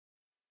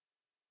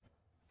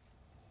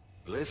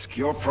Blisk,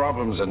 your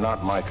problems are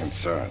not my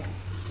concern.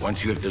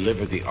 Once you have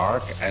delivered the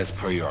Ark as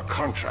per your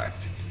contract,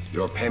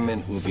 your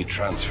payment will be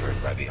transferred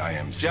by the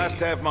IMC. Just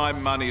have my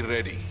money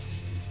ready.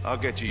 I'll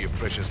get you your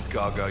precious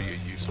cargo, you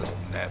useless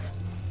naff.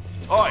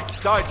 Oi,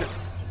 Titan!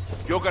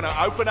 You're gonna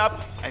open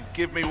up and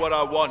give me what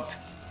I want.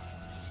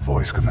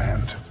 Voice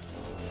command.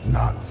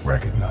 Not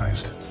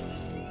recognized.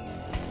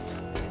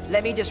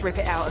 Let me just rip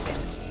it out again.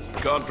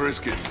 Can't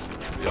risk it.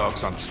 The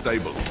Ark's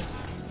unstable.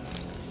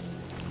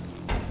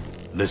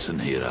 Listen,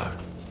 hero.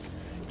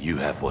 You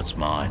have what's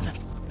mine,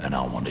 and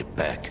I want it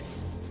back.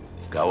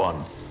 Go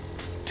on.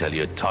 Tell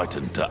your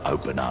Titan to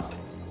open up.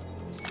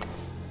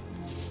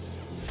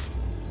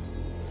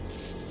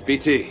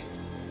 BT,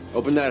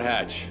 open that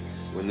hatch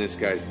when this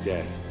guy's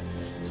dead.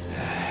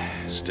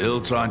 Still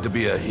trying to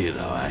be a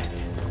hero, eh?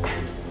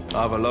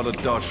 I have a lot of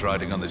dosh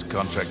riding on this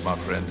contract, my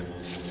friend.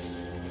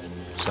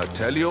 So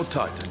tell your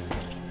Titan,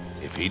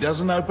 if he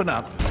doesn't open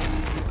up,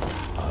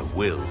 I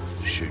will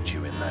shoot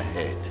you in the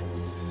head.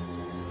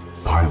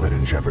 Pilot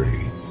in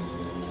jeopardy.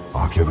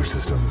 Ocular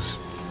systems.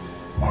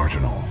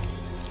 Marginal.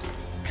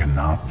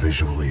 Cannot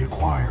visually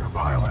acquire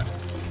pilot.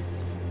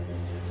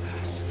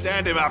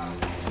 Stand him up.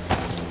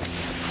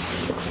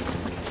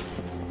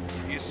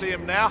 You see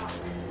him now?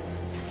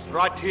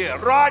 Right here,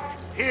 right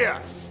here.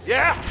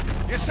 Yeah?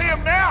 You see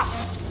him now?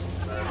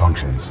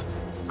 Functions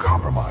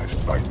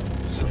compromised by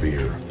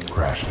severe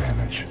crash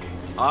damage.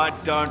 I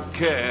don't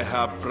care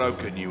how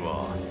broken you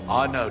are.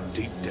 I know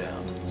deep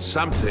down,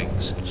 some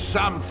things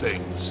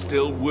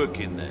still work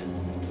in there.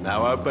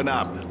 Now open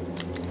up,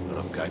 or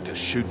I'm going to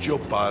shoot your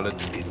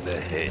pilot in the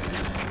head.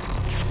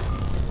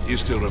 You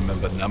still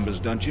remember numbers,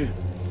 don't you?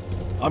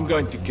 I'm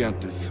going to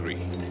count to 3.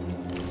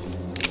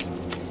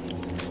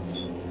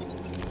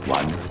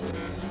 1, 2,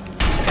 3.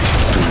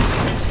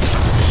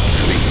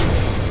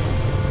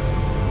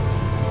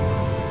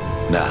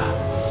 Nah,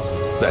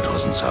 that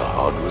wasn't so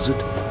hard, was it?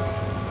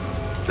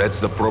 That's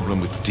the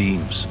problem with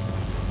teams.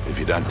 If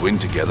you don't win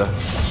together,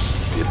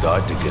 you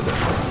die together.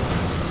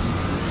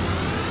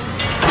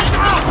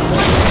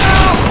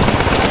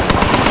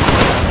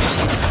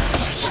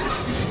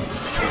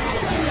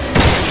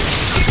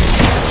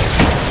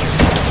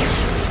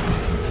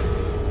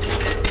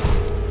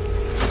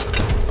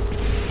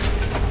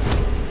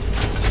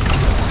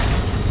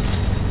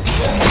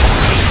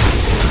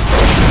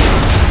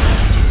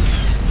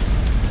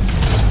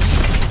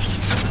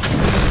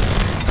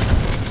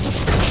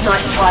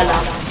 Nice try,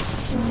 love.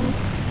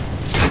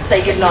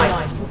 Say goodnight.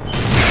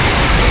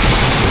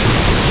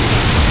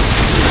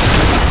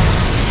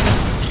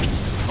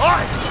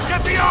 Alright,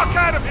 get the Ark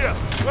out of here!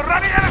 We're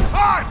running out of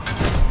time!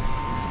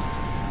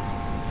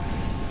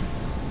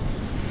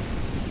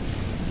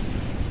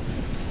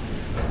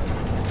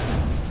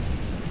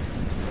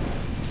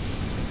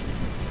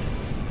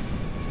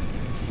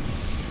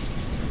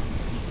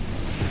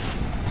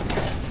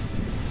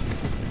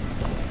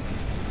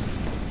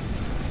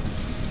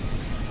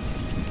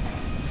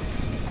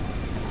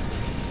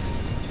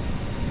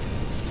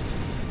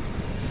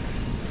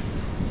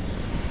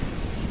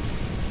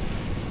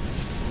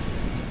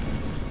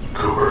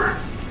 Cooper.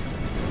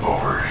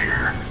 Over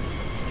here.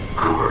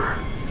 Cooper.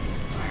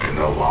 I can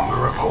no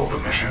longer uphold the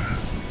mission.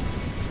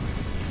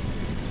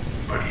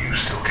 But you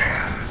still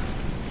can.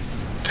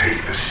 Take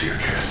the seer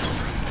kit.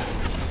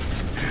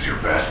 It is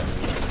your best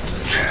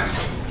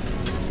chance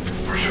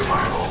for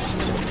survival.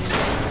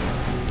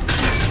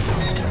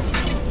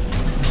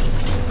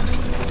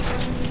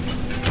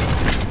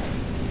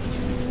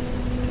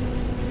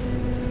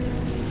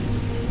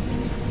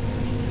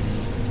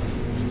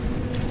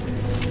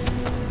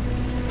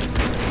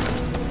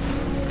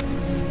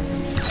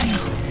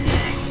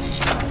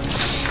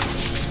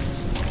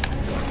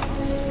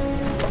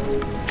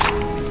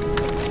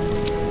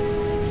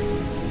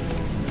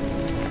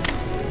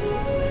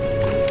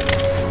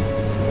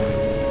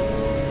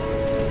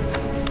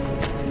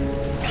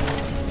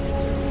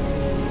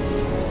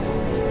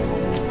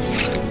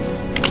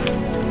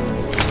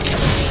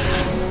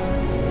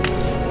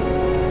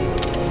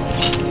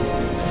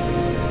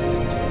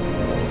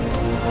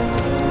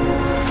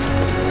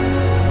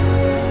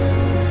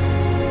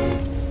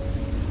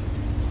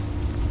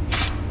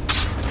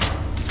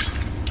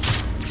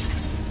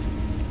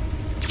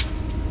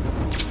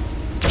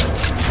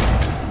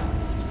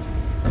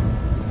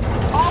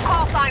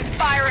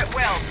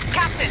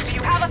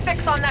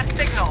 on that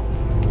signal.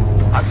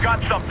 I've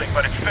got something,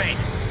 but it's faint.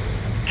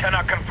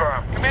 Cannot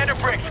confirm. Commander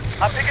Briggs,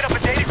 I'm picking up a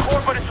data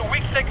core, but it's a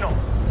weak signal.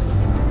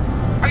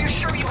 Are you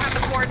sure you have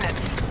the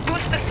coordinates?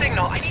 Boost the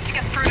signal. I need to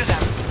get through to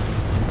them.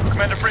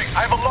 Commander Briggs,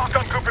 I have a lock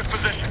on Cooper's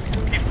position.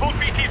 He's pulled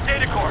BT's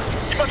data core.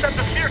 He must have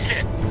the sphere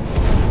kit.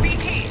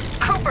 BT,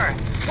 Cooper,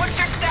 what's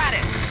your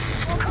status?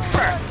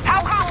 Cooper,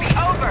 how copy?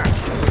 Over.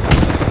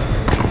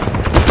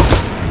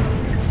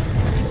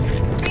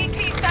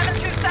 BT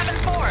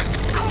 7274.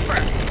 Cooper,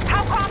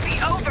 how copy?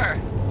 Over.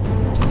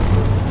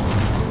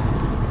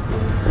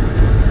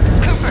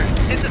 Cooper,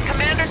 this is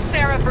Commander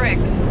Sarah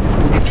Briggs.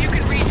 If you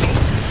can read me,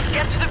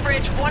 get to the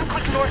bridge 1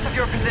 click north of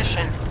your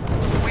position.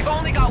 We've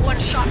only got one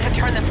shot to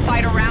turn this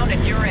fight around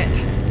and you're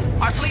it.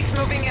 Our fleet's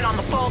moving in on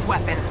the fold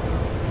weapon.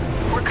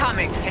 We're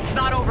coming. It's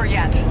not over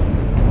yet.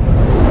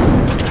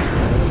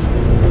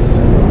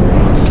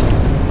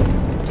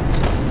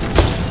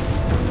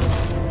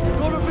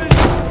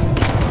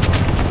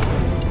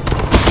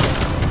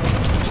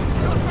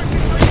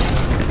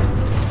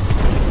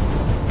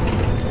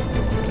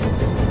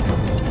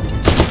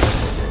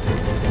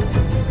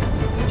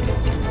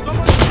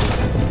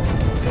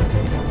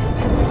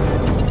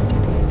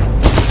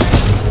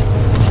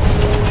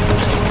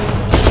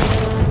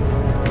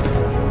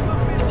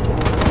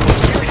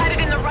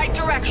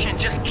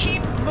 Just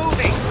keep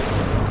moving.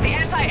 The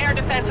anti-air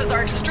defenses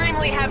are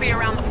extremely heavy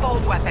around the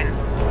fold weapon.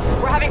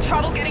 We're having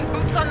trouble getting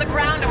boots on the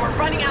ground and we're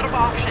running out of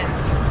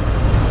options.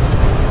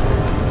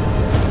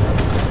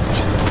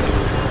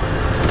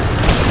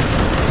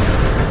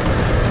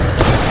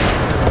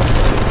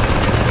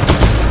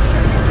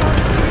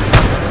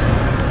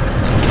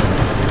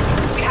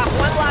 We have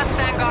one last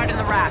Vanguard in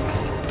the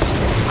racks.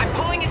 I'm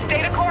pulling its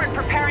data core and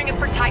preparing it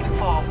for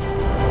Titanfall.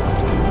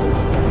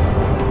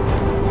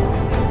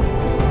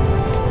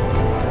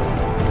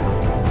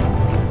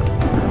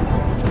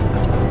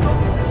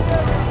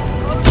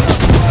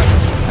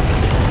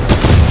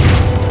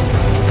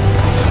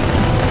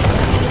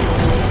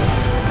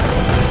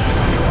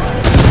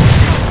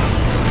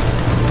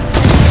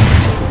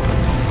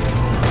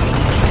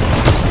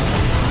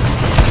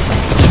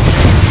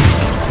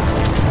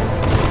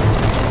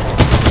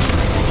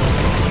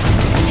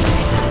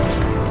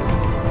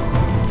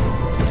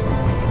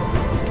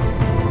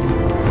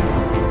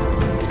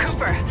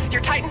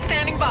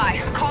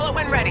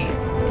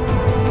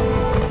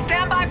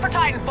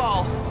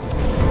 Titanfall.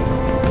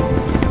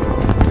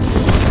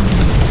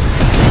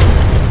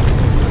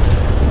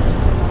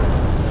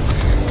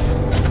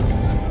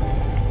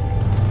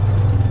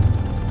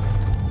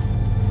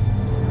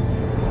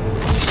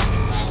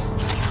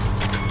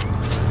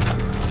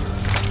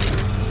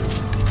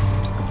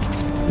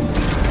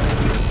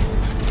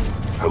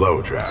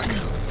 Hello, Jack.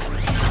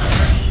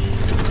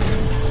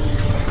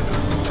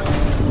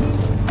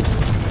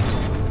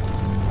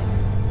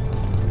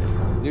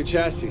 New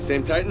chassis,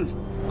 same Titan?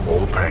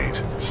 Old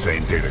paint,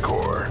 same data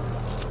core.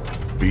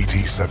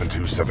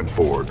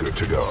 BT-7274 good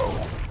to go.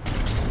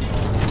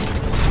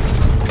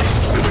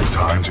 It is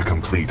time to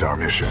complete our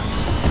mission.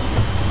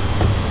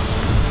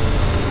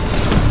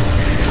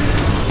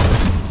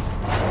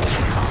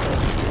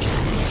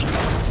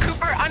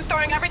 Cooper, I'm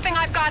throwing everything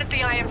I've got at the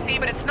IMC,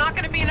 but it's not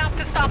going to be enough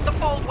to stop the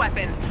fold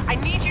weapon. I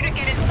need you to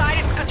get inside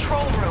its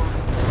control room.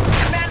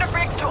 Commander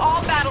Briggs to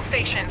all battle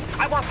stations.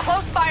 I want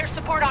close fire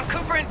support on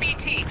Cooper and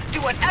BT. Do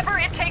whatever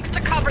it takes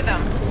to cover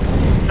them.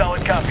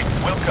 Solid copy.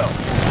 We'll go.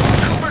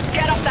 Cooper,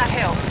 get up that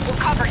hill. We'll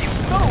cover you.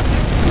 Move!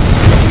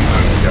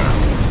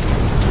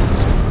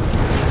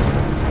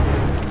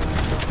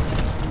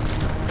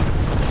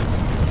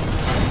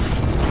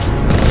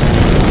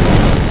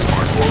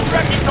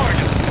 Tracking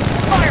target.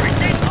 Firing.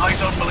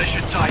 Eyes on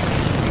militia Titan.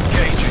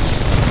 Engaging.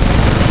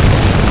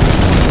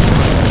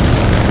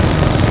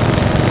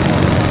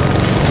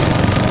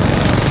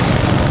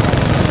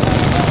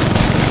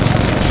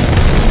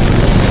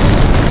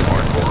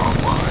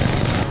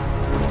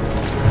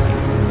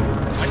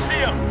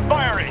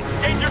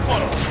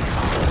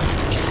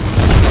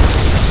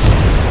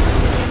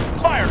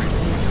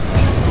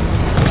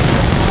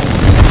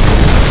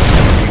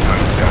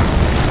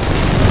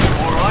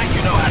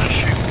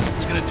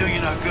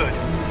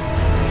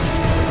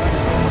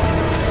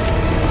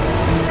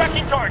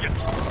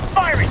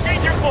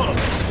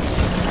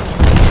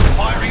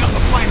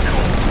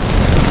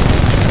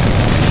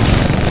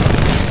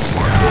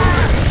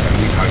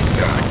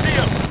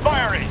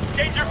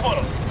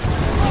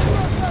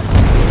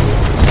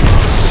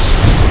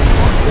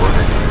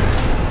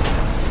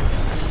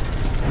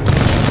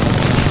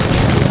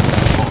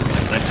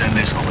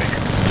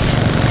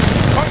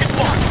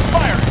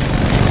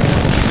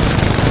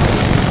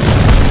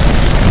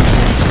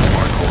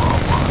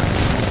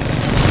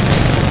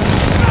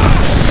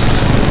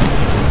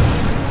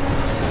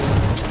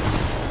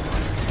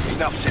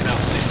 Enough's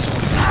enough. This sort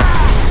of...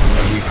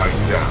 And we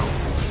tighten down.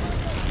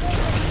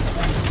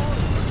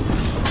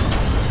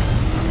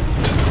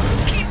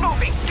 Keep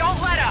moving. Don't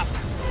let up.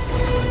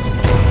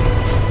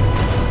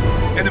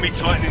 Enemy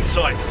Titan in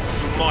sight.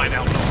 You're mine,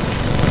 outlaw.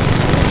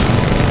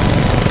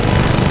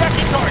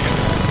 Tracking target.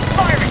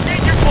 Firing.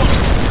 Danger close.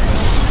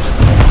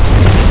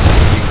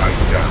 We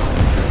tighten down.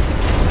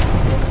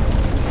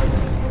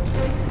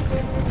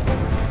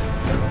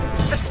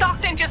 The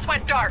Stockton just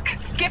went dark.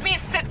 Give me a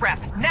sit rep,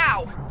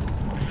 now!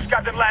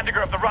 Captain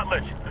Landiger of the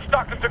Rutledge. The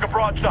Stockton took a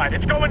broadside.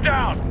 It's going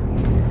down!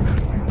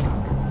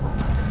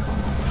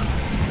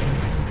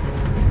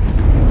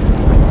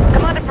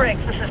 Commander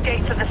Briggs, this is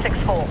Gates of the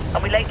 6-4.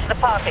 Are we late to the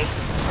party?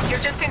 You're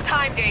just in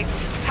time,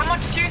 Gates. How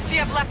much juice do you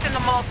have left in the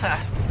Malta?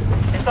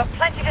 We've got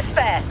plenty to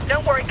spare.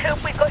 Don't worry,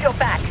 Coop, we've got your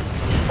back.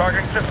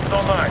 Targeting systems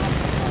online.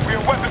 We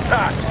have weapons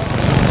hot.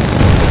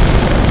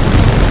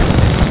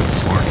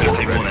 It'll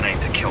take more than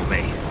 8 to kill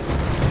me.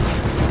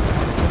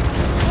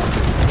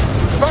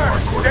 Fire!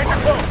 Danger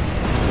close!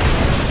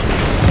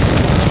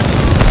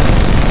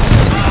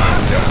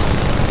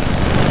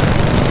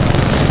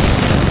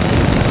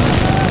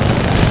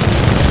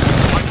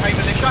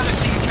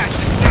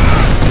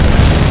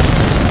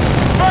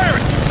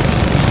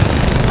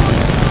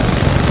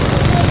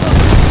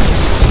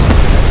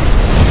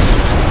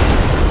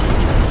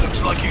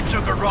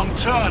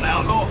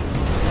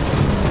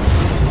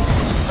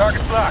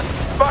 locked.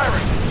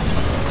 Firing!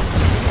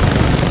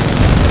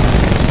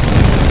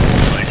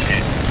 Nice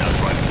hit. Now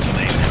driving to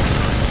maintenance.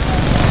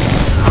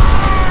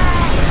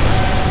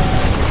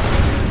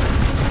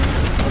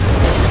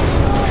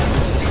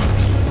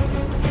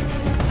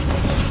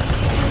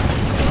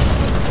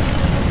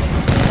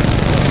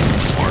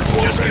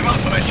 Just give up,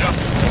 Militia.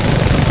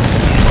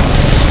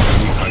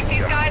 Keep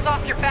these guys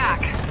off your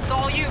back. It's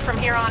all you from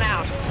here on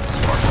out.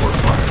 Hardcore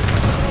fire.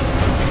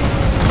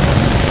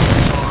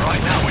 All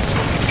right, now we're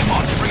talking. Come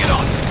on, bring it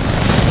on.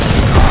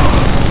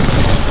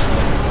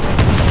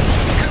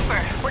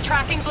 Cooper, we're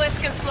tracking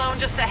Blisk and Sloan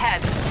just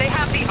ahead. They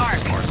have the Ark.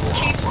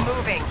 Keep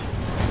moving.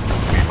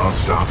 We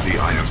must stop the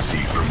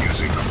IMC from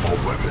using the full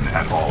weapon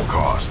at all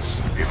costs.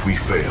 If we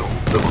fail,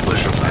 the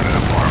militia plan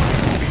an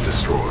army.